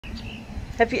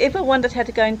Have you ever wondered how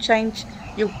to go and change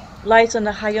your lights on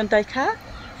a Hyundai car?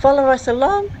 Follow us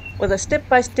along with a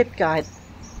step-by-step guide.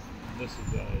 This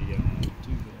is a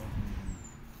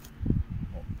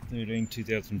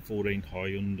 2014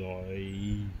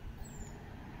 Hyundai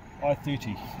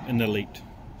I30 Elite.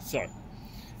 So,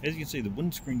 as you can see, the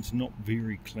windscreen's not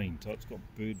very clean, so it's got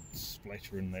bird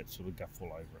splatter and that sort of guff all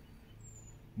over it.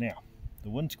 Now, the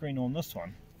windscreen on this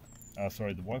one,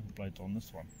 the wiper blades on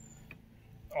this one,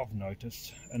 I've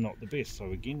noticed are not the best.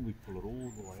 So again, we pull it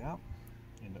all the way up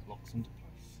and it locks into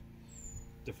place.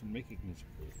 Different mechanism,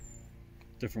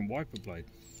 different wiper blade.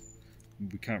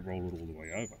 We can't roll it all the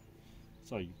way over.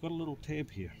 So you've got a little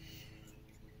tab here.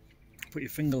 Put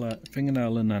your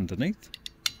fingernail in underneath,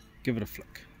 give it a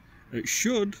flick. It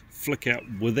should flick out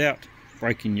without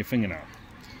breaking your fingernail.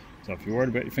 So if you're worried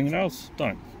about your fingernails,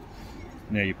 don't.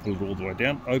 Now you pull it all the way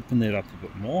down, open that up a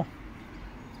bit more,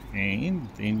 and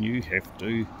then you have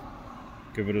to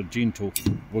give it a gentle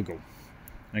wiggle.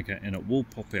 Okay, and it will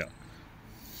pop out.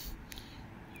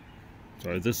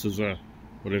 So this is a,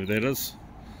 whatever that is,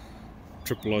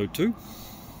 0002.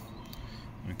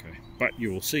 Okay, but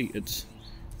you will see it's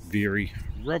very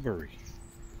rubbery.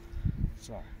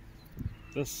 So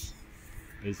this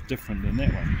is different than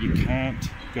that one. You can't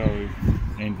go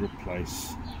and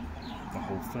replace the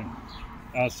whole thing.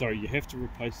 You have to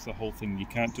replace the whole thing. You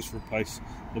can't just replace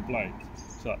the blade.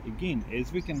 So again,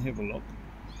 as we can have a look,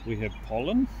 we have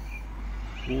pollen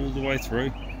all the way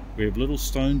through. We have little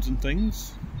stones and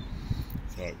things.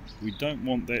 So we don't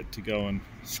want that to go and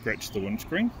scratch the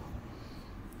windscreen.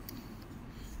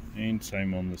 And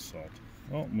same on this side.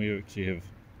 Oh, we actually have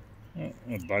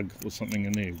a bug or something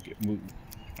in there. We'll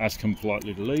ask him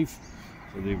politely to leave.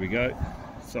 So there we go.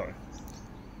 So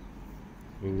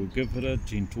we will give it a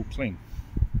gentle clean.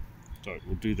 So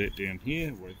we'll do that down here,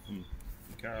 away from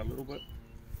the car a little bit.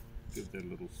 Give that a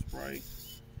little spray.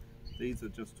 These are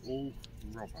just all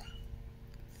rubber.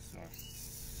 So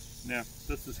now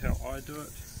this is how I do it.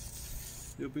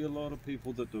 There'll be a lot of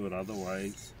people that do it other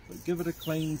ways, but give it a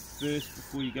clean first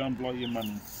before you go and blow your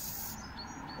money.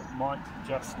 It might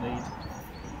just need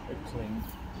a clean.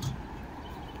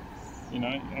 You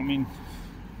know, I mean,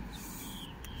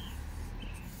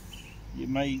 you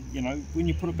may, when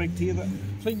you put it back together,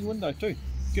 clean your window too.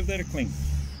 Give that a clean.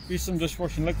 Use some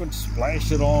dishwashing liquid,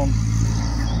 splash it on,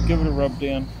 give it a rub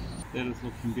down. That is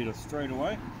looking better straight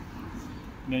away.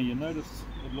 Now you notice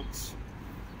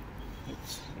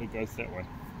it goes that way.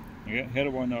 Okay, how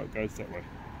do I know it goes that way?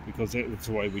 Because that was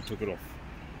the way we took it off.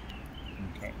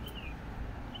 Okay,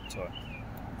 so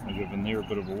I'll give in there a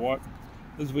bit of a wipe.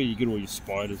 This is where you get all your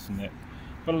spiders and that.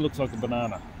 But it looks like a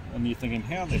banana. And you're thinking,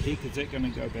 how the heck is that going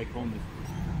to go back on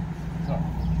there? So,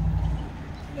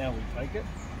 now we take it,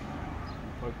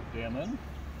 poke it down in.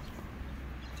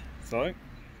 So,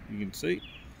 you can see,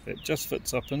 that just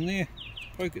fits up in there.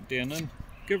 Poke it down in,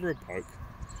 give her a poke.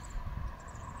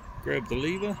 Grab the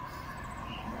lever,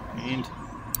 and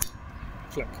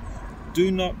flick.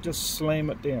 Do not just slam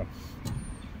it down.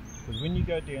 Because when you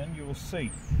go down, you will see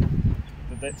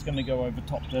that that's going to go over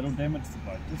top. That'll damage the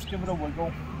blade. Just give it a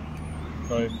wiggle.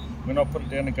 So when I put it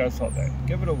down, it goes like that.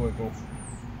 Give it a wiggle,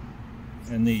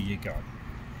 and there you go.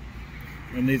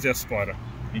 And there's our spider.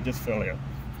 He just fell out.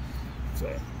 So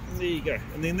there you go.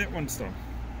 And then that one's done.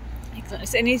 Excellent.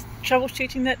 Is there any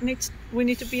troubleshooting that we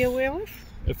need to be aware of?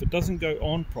 If it doesn't go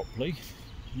on properly,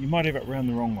 you might have it round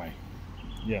the wrong way.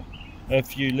 Yeah.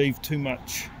 If you leave too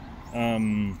much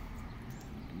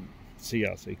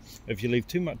CRC, if you leave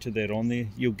too much of that on there,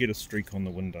 you'll get a streak on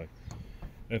the window.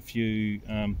 If you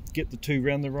get the two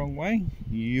round the wrong way,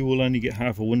 you will only get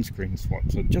half a windscreen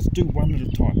swipe. So just do one at a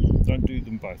time. Don't do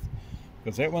them both.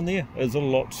 Because that one there is a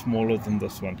lot smaller than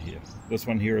this one here. This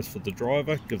one here is for the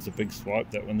driver, gives a big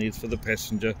swipe. That one there is for the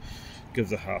passenger,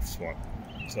 gives a half swipe.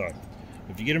 So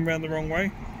if you get them round the wrong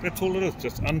way, that's all it is.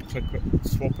 Just unclick it,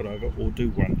 swap it over, or do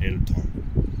one at a time.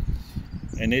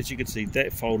 And as you can see,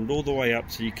 that folded all the way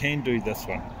up, so you can do this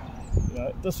one.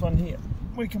 This one here,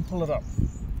 we can pull it up.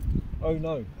 Oh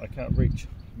no, I can't reach.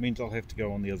 It means I'll have to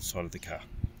go on the other side of the car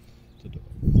to do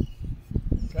it.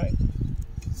 Okay,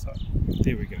 so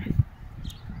there we go.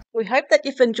 We hope that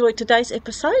you've enjoyed today's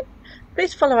episode.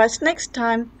 Please follow us next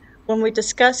time when we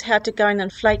discuss how to go and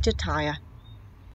inflate your tyre.